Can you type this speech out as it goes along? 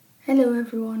Hello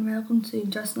everyone, welcome to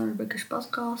Just Another Bookish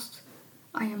podcast.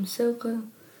 I am Silke,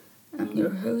 I'm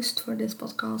your host for this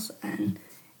podcast, and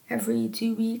every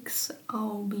 2 weeks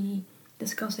I'll be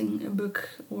discussing a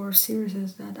book or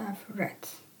series that I've read.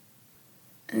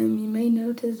 You may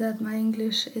notice that my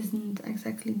English isn't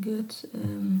exactly good.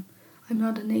 I'm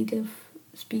not a native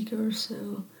speaker,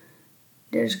 so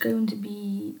there's going to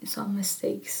be some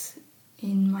mistakes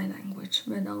in my language,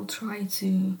 but I'll try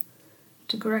to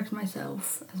correct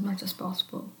myself as much as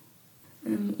possible.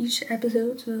 Each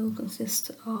episode will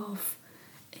consist of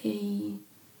a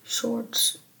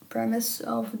short premise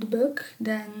of the book,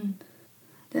 then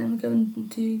I'm going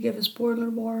to give a spoiler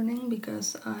warning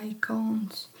because I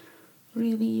can't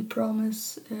really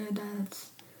promise that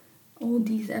all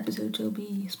these episodes will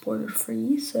be spoiler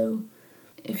free. So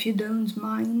if you don't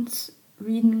mind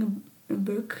reading a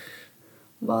book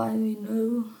while you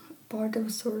know part of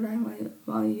the storyline,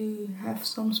 while you have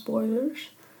some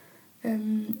spoilers,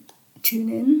 tune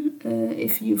in.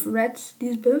 If you've read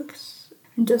these books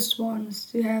and just want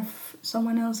to have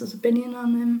someone else's opinion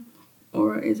on them,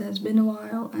 or it has been a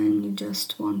while and you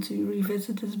just want to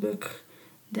revisit this book,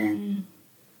 then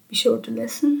be sure to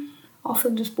listen. After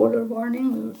the spoiler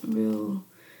warning, we'll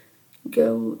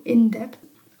go in depth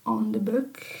on the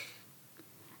book,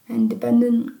 and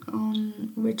depending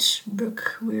on which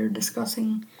book we're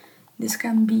discussing, this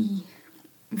can be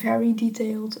very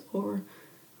detailed or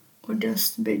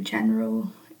just a bit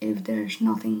general if there's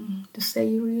nothing to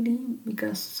say really,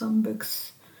 because some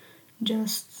books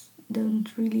just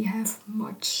don't really have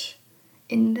much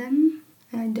in them,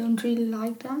 and I don't really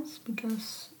like that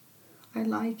because I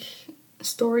like a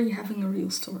story having a real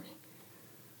story.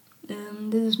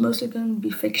 This is mostly going to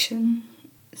be fiction,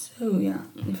 so yeah,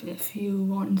 if you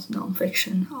want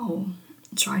non-fiction, I'll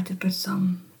try to put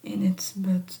some in it,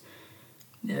 but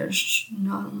there's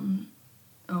none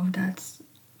of that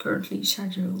currently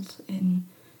scheduled in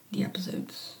the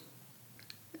episodes.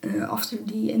 After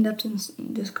the in-depth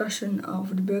discussion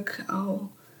of the book,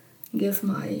 I'll give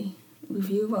my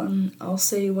review and I'll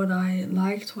say what I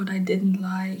liked, what I didn't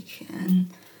like, and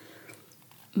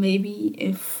maybe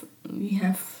if we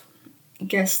have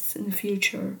guests in the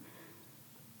future,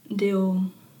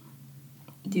 they'll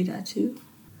do that too.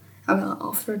 Well,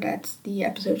 after that, the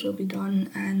episode will be done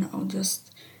and I'll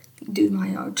just do my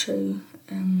outro,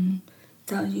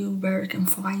 tell you where you can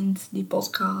find the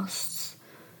podcasts.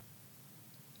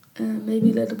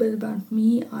 Maybe a little bit about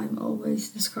me. I'm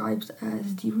always described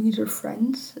as the reader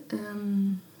friend,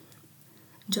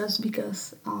 just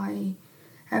because I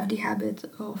have the habit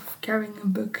of carrying a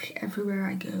book everywhere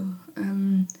I go.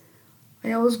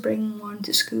 I always bring one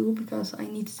to school because I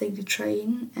need to take the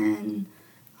train, and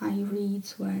I read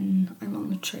when I'm on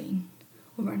the train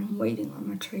or when I'm waiting on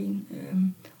my train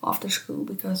after school,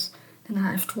 because then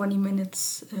I have 20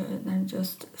 minutes and I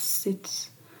just sit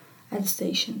at the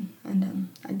station and then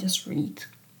I just read.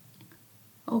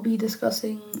 I'll be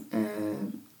discussing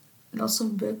lots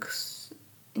of books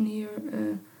in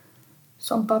here,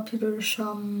 some popular,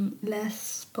 some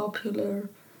less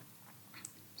popular.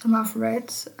 Some I've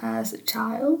read as a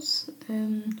child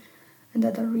and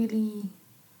that I really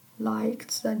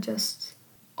liked, that just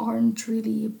aren't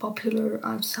really popular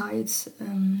outside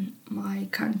my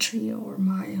country or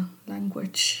my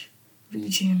language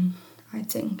region, I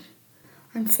think.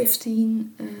 I'm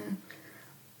 15,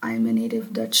 I'm a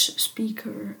native Dutch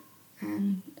speaker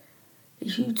and a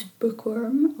huge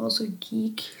bookworm, also a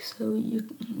geek, so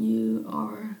you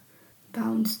are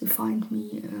bound to find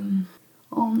me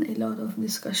on a lot of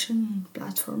discussion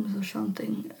platforms or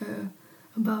something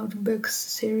about books,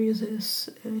 series,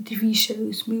 TV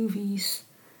shows, movies,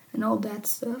 and all that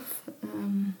stuff.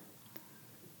 And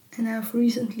I've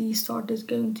recently started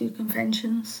going to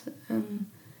conventions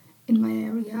in my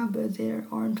area, but there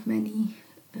aren't many,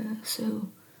 so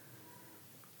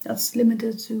that's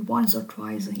limited to once or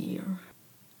twice a year.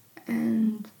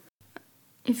 And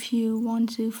if you want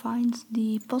to find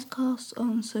the podcast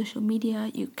on social media,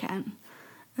 you can.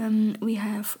 We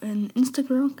have an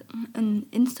Instagram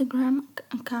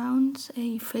account,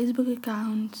 a Facebook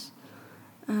account,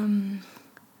 and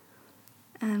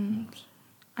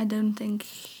I don't think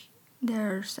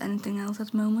there's anything else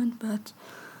at the moment, but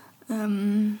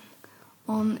on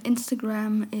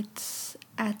Instagram it's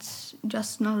at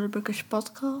Just Another Bookish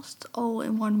Podcast, all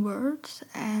in one word,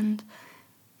 and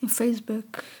in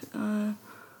Facebook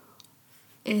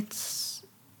it's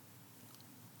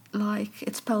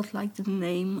spelled like the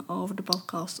name of the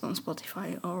podcast on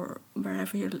Spotify or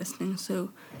wherever you're listening.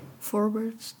 So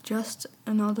forward Just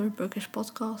Another Bookish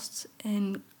Podcast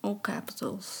in all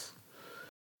capitals.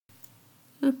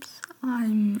 Oops,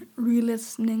 I'm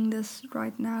re-listening this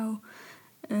right now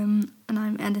and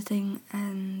I'm editing,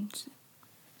 and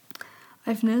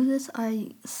I've noticed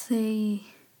I say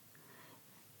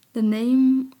the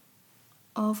name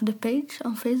of the page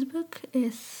on Facebook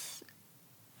is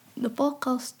the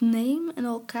podcast name in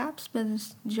all caps, but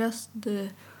it's just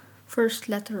the first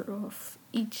letter of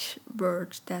each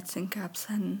word that's in caps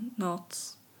and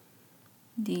not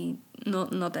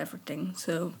everything.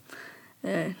 So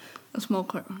a small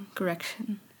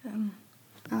correction.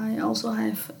 I also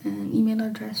have an email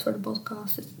address for the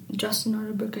podcast. It's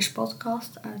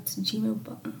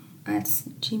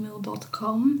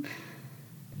justanotherbookishpodcast@gmail.com.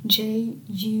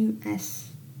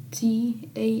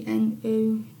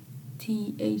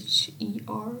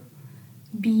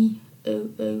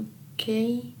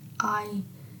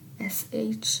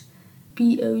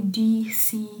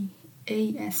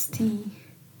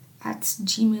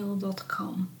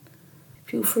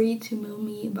 Feel free to mail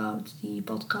me about the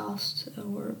podcast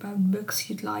or about books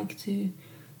you'd like to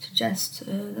suggest.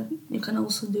 You can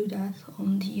also do that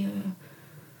on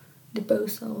the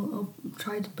post. I'll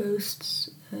try to post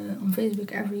on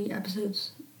Facebook every episode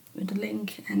with a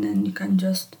link, and then you can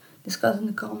just discuss in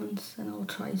the comments, and I'll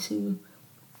try to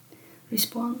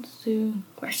respond to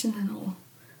questions and all.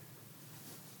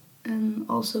 And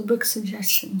also book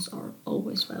suggestions are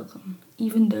always welcome,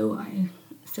 even though I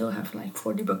still have like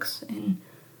 40 books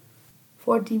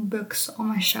on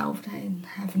my shelf that I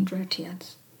haven't read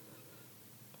yet.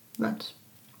 But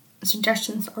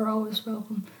suggestions are always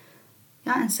welcome.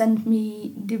 Yeah, and send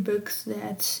me the books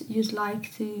that you'd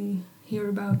like to hear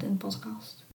about in the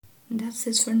podcast. And that's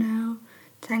it for now.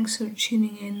 Thanks for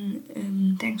tuning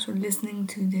in. Thanks for listening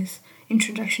to this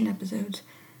introduction episode.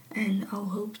 And I'll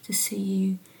hope to see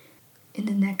you in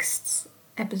the next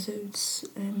episodes.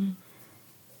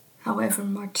 However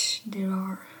much there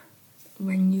are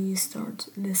when you start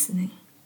listening.